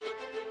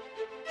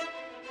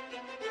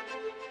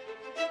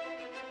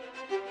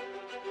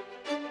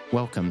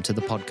Welcome to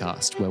the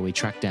podcast where we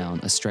track down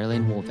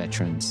Australian war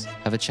veterans,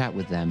 have a chat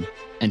with them,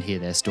 and hear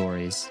their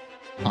stories.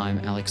 I'm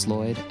Alex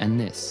Lloyd, and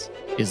this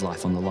is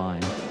Life on the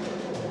Line.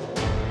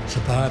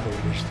 Survival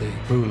was the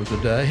rule of the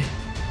day.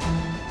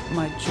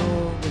 My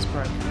jaw was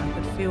broken. I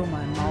could feel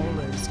my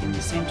molars in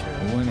the centre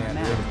of We my weren't out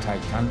there mouth. to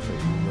take country.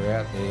 We were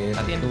out there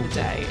At the end of the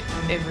day,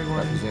 everyone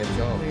That was our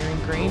job. wearing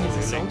green is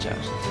a soldier.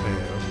 We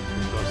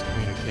lost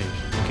communication.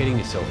 Getting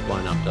yourself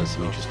blown up does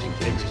some interesting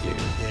things to you. A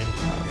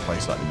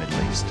place like the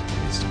Middle East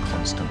is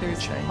constantly There's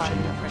changing. quite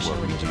enough pressure What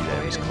when we you do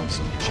there is deploy and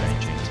constantly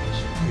everything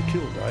changing. We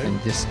killed Dave. And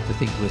this, the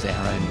thing was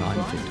our own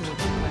minefield.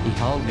 He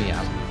held me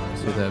up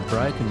with a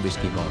broken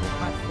whiskey bottle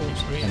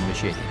and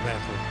machete.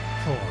 Battle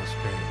for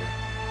Australia.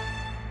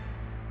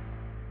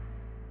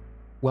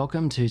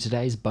 Welcome to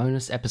today's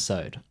bonus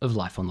episode of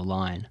Life on the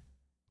Line.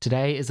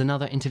 Today is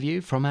another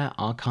interview from our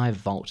archive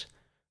vault.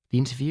 The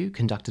interview,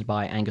 conducted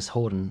by Angus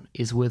Horden,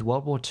 is with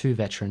World War II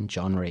veteran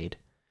John Reid.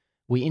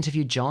 We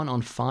interviewed John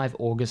on 5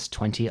 August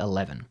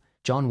 2011.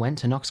 John went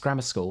to Knox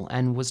Grammar School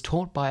and was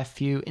taught by a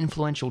few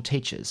influential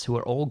teachers who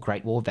are all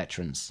Great War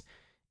veterans.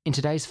 In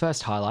today's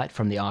first highlight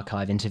from the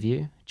archive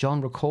interview, John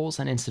recalls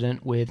an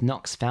incident with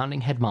Knox founding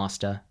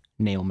headmaster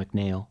Neil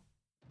McNeil.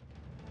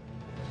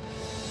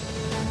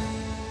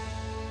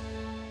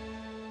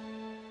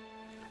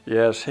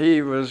 Yes,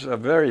 he was a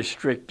very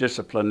strict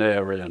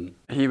disciplinarian.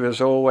 He was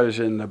always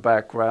in the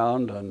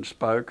background and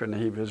spoke, and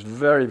he was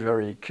very,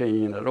 very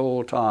keen at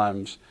all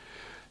times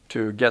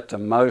to get the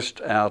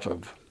most out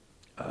of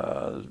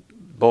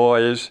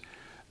boys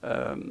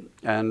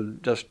and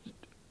just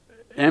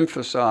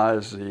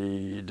emphasize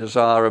the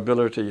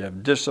desirability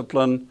of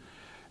discipline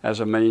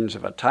as a means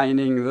of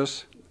attaining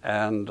this.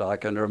 And I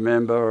can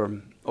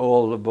remember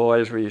all the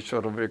boys, we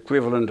sort of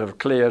equivalent of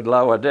cleared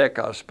lower deck,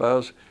 I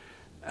suppose,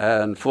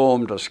 and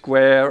formed a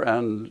square,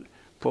 and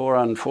poor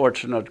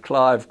unfortunate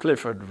Clive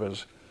Clifford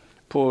was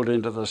pulled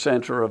into the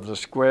centre of the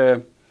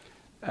square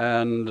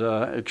and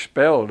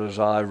expelled, as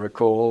I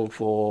recall,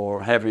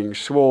 for having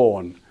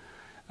sworn.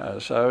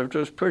 So it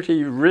was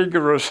pretty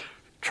rigorous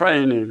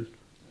training.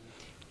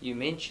 You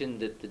mentioned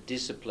that the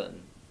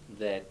discipline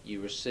that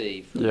you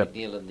received from Yep.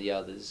 McNeil and the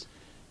others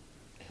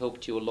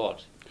helped you a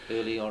lot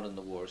early on in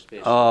the war,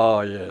 especially. Oh,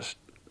 yes.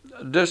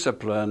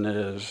 Discipline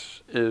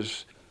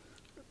is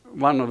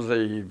one of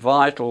the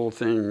vital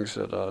things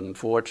that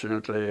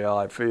unfortunately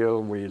I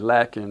feel we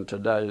lack in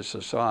today's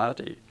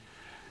society,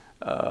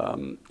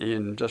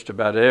 in just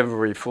about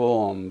every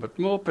form, but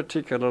more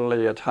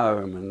particularly at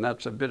home. And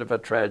that's a bit of a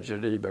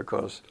tragedy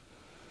because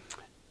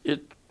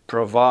it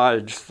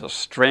provides the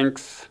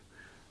strength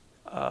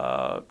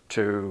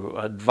to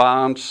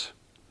advance,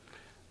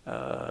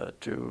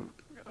 to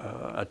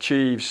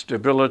achieve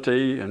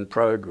stability and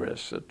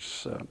progress.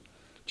 It's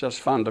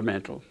just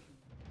fundamental.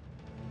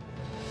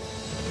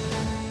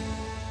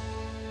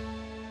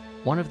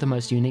 One of the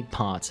most unique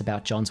parts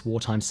about John's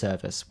wartime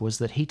service was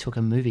that he took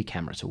a movie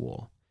camera to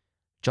war.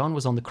 John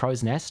was on the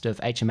crow's nest of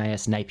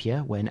HMAS Napier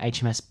when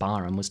HMS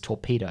Barham was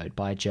torpedoed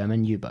by a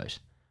German U-boat.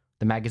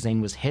 The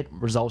magazine was hit,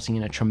 resulting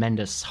in a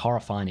tremendous,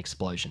 horrifying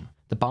explosion.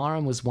 The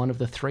Barham was one of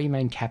the 3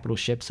 main capital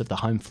ships of the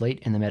home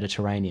fleet in the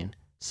Mediterranean,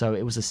 so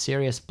it was a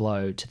serious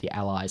blow to the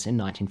Allies in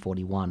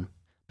 1941.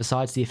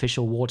 Besides the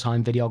official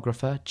wartime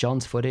videographer,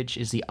 John's footage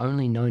is the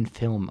only known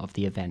film of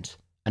the event.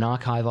 An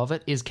archive of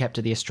it is kept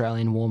at the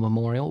Australian War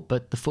Memorial,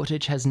 but the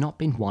footage has not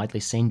been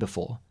widely seen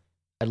before,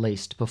 at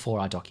least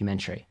before our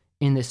documentary.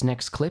 In this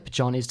next clip,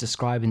 John is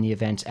describing the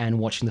event and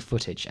watching the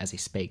footage as he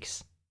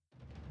speaks.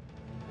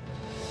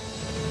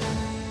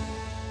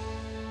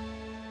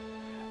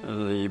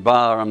 The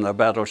Barham, the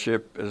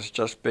battleship, has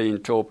just been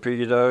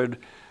torpedoed.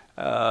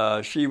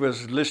 She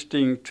was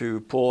listing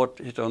to port,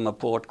 hit on the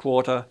port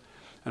quarter,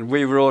 and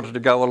we were ordered to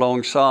go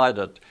alongside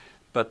it.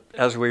 But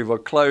as we were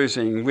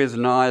closing with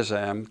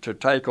Nizam to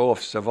take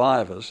off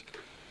survivors,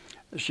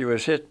 she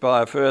was hit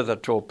by a further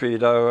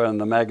torpedo and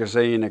the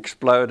magazine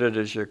exploded,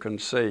 as you can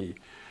see.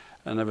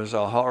 And it was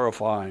a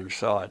horrifying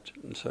sight.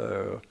 And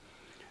so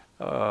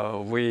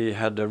we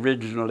had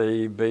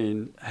originally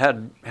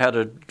had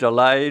it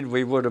delayed,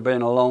 we would have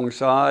been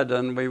alongside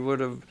and we would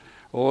have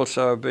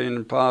also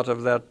been part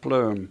of that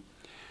plume.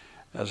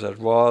 As it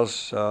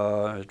was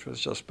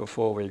just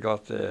before we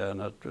got there, and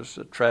it was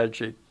a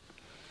tragic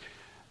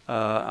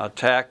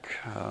attack,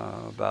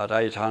 about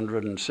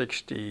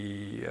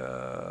 860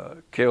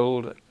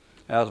 killed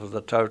out of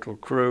the total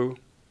crew.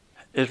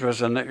 It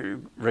was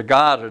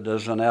regarded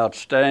as an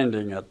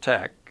outstanding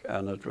attack,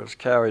 and it was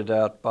carried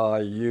out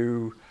by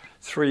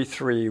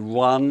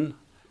U-331.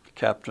 The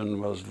captain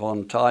was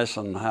von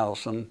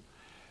Tysenhausen,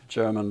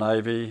 German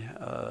Navy,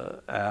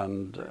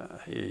 and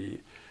he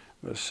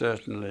was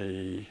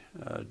certainly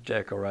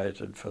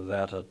decorated for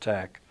that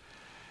attack.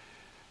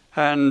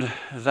 And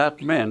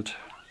that meant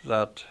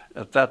that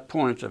at that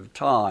point of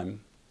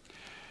time,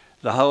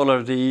 the whole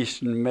of the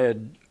Eastern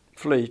Med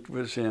fleet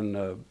was in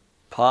a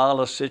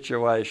parlous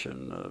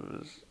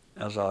situation,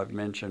 as I've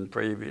mentioned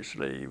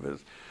previously,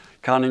 with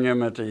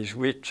Cunningham at his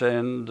wits'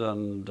 end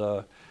and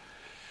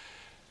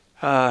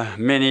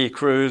Many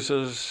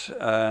cruisers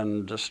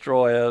and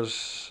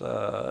destroyers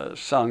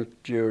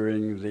sunk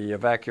during the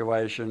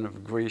evacuation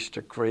of Greece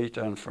to Crete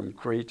and from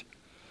Crete.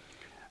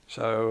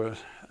 So,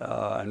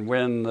 and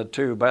when the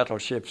 2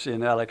 battleships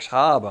in Alex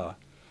Harbour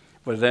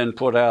were then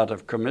put out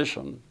of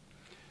commission,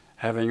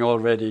 having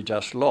already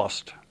just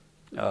lost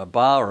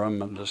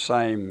Barham in the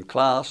same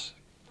class,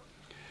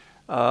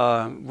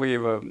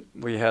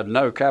 we had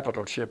no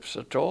capital ships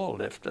at all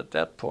left at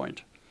that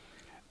point.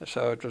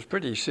 So it was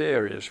pretty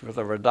serious, with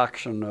a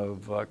reduction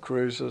of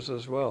cruisers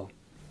as well.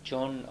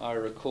 John, I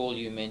recall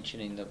you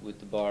mentioning that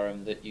with the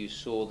Barham that you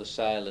saw the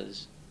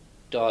sailors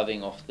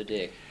diving off the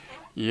deck.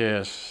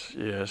 Yes,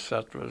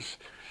 that was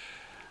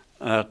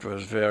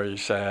very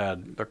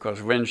sad,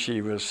 because when she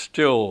was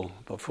still,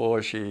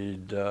 before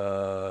she'd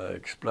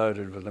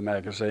exploded with the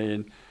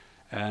magazine,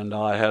 and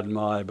I had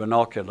my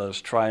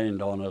binoculars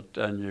trained on it,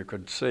 and you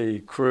could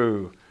see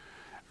crew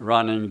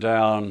running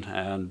down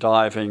and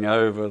diving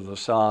over the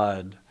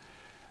side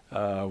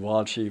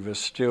while she was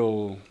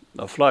still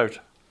afloat.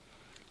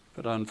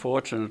 But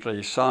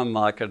unfortunately, some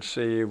I could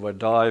see were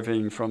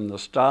diving from the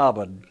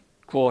starboard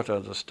quarter,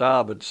 the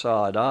starboard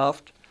side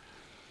aft,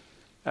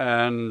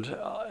 and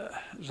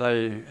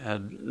they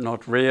had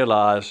not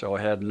realised, or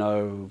had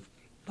no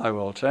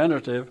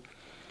alternative,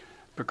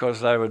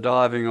 because they were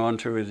diving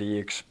onto the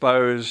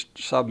exposed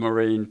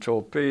submarine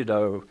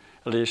torpedo,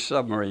 at least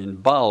submarine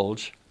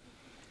bulge,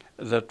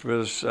 that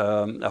was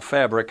a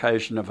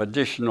fabrication of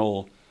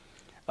additional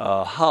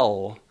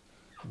hull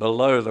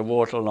below the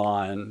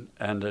waterline,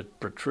 and it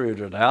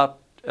protruded out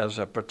as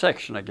a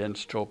protection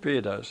against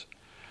torpedoes.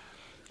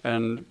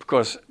 And of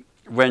course,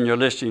 when you're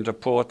listening to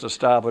port, the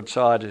starboard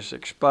side is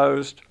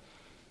exposed,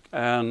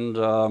 and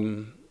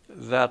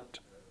that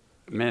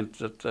meant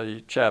that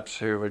the chaps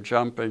who were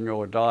jumping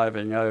or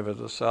diving over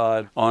the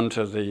side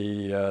onto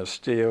the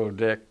steel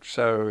deck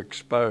so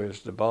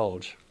exposed the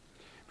bulge,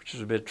 which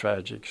is a bit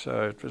tragic.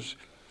 So it was,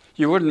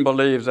 you wouldn't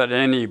believe that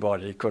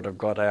anybody could have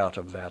got out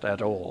of that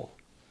at all,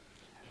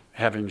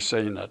 having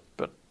seen it.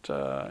 But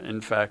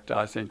in fact,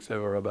 I think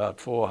there were about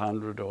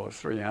 400 or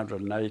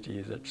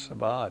 380 that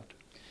survived.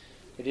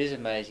 It is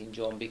amazing,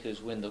 John,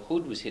 because when the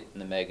hood was hit in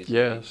the magazine,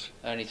 yes,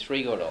 only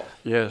 3 got off.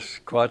 Yes,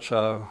 quite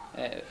so.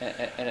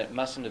 And it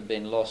mustn't have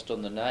been lost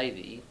on the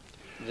Navy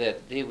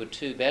that there were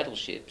 2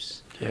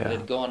 battleships that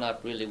had gone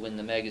up really when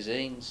the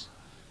magazines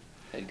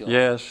had gone.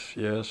 Yes.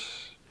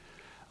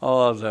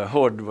 Oh, the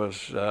hood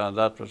was,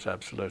 that was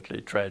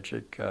absolutely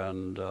tragic,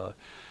 and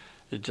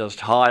it just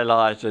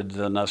highlighted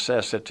the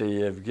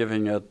necessity of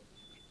giving it,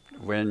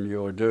 when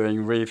you're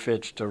doing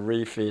refits, to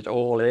refit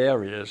all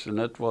areas, and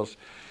it was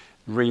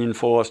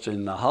reinforced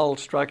in the hull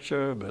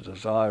structure, but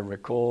as I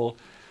recall,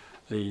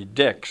 the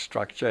deck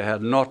structure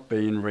had not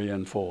been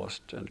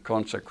reinforced, and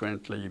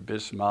consequently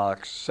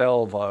Bismarck's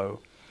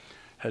salvo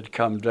had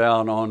come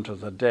down onto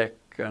the deck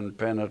and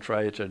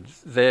penetrated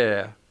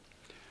there,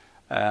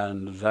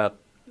 and that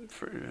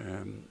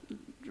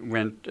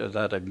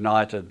that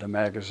ignited the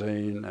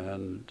magazine,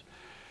 and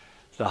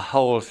the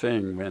whole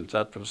thing went.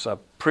 That was a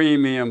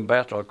premium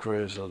battle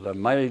cruiser, the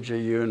major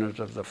unit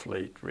of the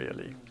fleet,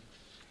 really.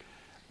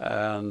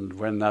 And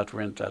when that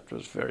went, that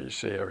was very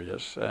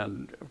serious.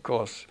 And of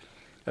course,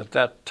 at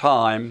that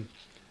time,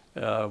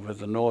 with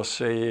the North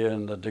Sea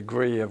and the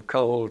degree of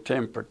cold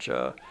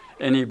temperature,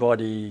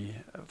 anybody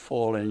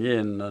falling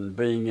in and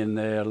being in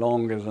there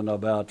longer than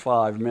about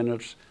 5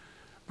 minutes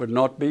would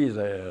not be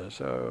there.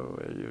 So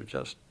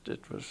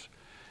it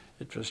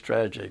was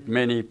tragic.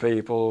 Many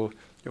people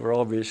were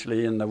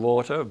obviously in the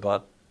water,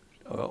 but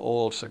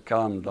all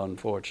succumbed,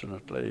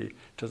 unfortunately,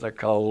 to the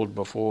cold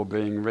before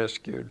being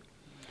rescued.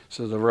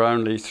 So there were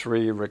only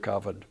 3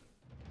 recovered.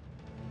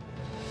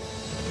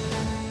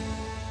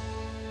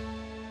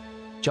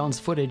 John's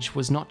footage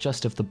was not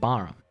just of the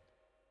Barham.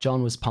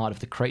 John was part of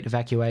the Crete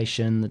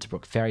evacuation, the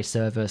Tobruk ferry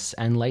service,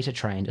 and later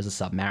trained as a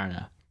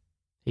submariner.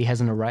 He has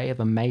an array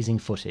of amazing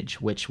footage,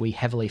 which we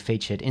heavily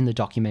featured in the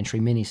documentary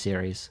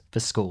miniseries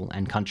For School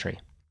and Country.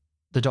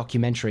 The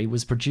documentary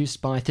was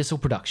produced by Thistle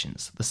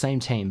Productions, the same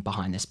team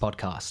behind this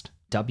podcast,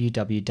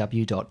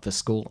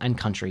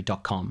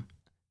 www.forschoolandcountry.com.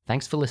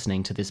 Thanks for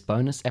listening to this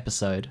bonus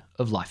episode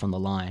of Life on the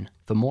Line.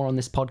 For more on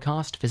this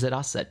podcast, visit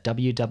us at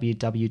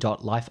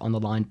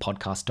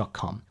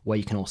www.lifeonthelinepodcast.com, where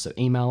you can also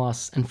email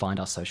us and find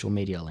our social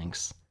media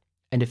links.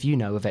 And if you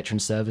know a veteran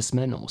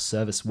serviceman or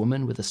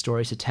servicewoman with a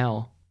story to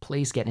tell,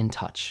 please get in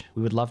touch.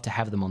 We would love to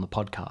have them on the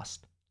podcast.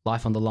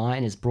 Life on the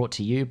Line is brought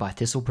to you by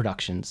Thistle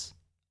Productions.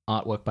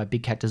 Artwork by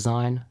Big Cat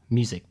Design,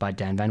 music by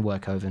Dan Van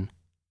Werkhoven.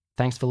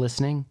 Thanks for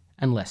listening,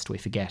 and lest we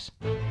forget.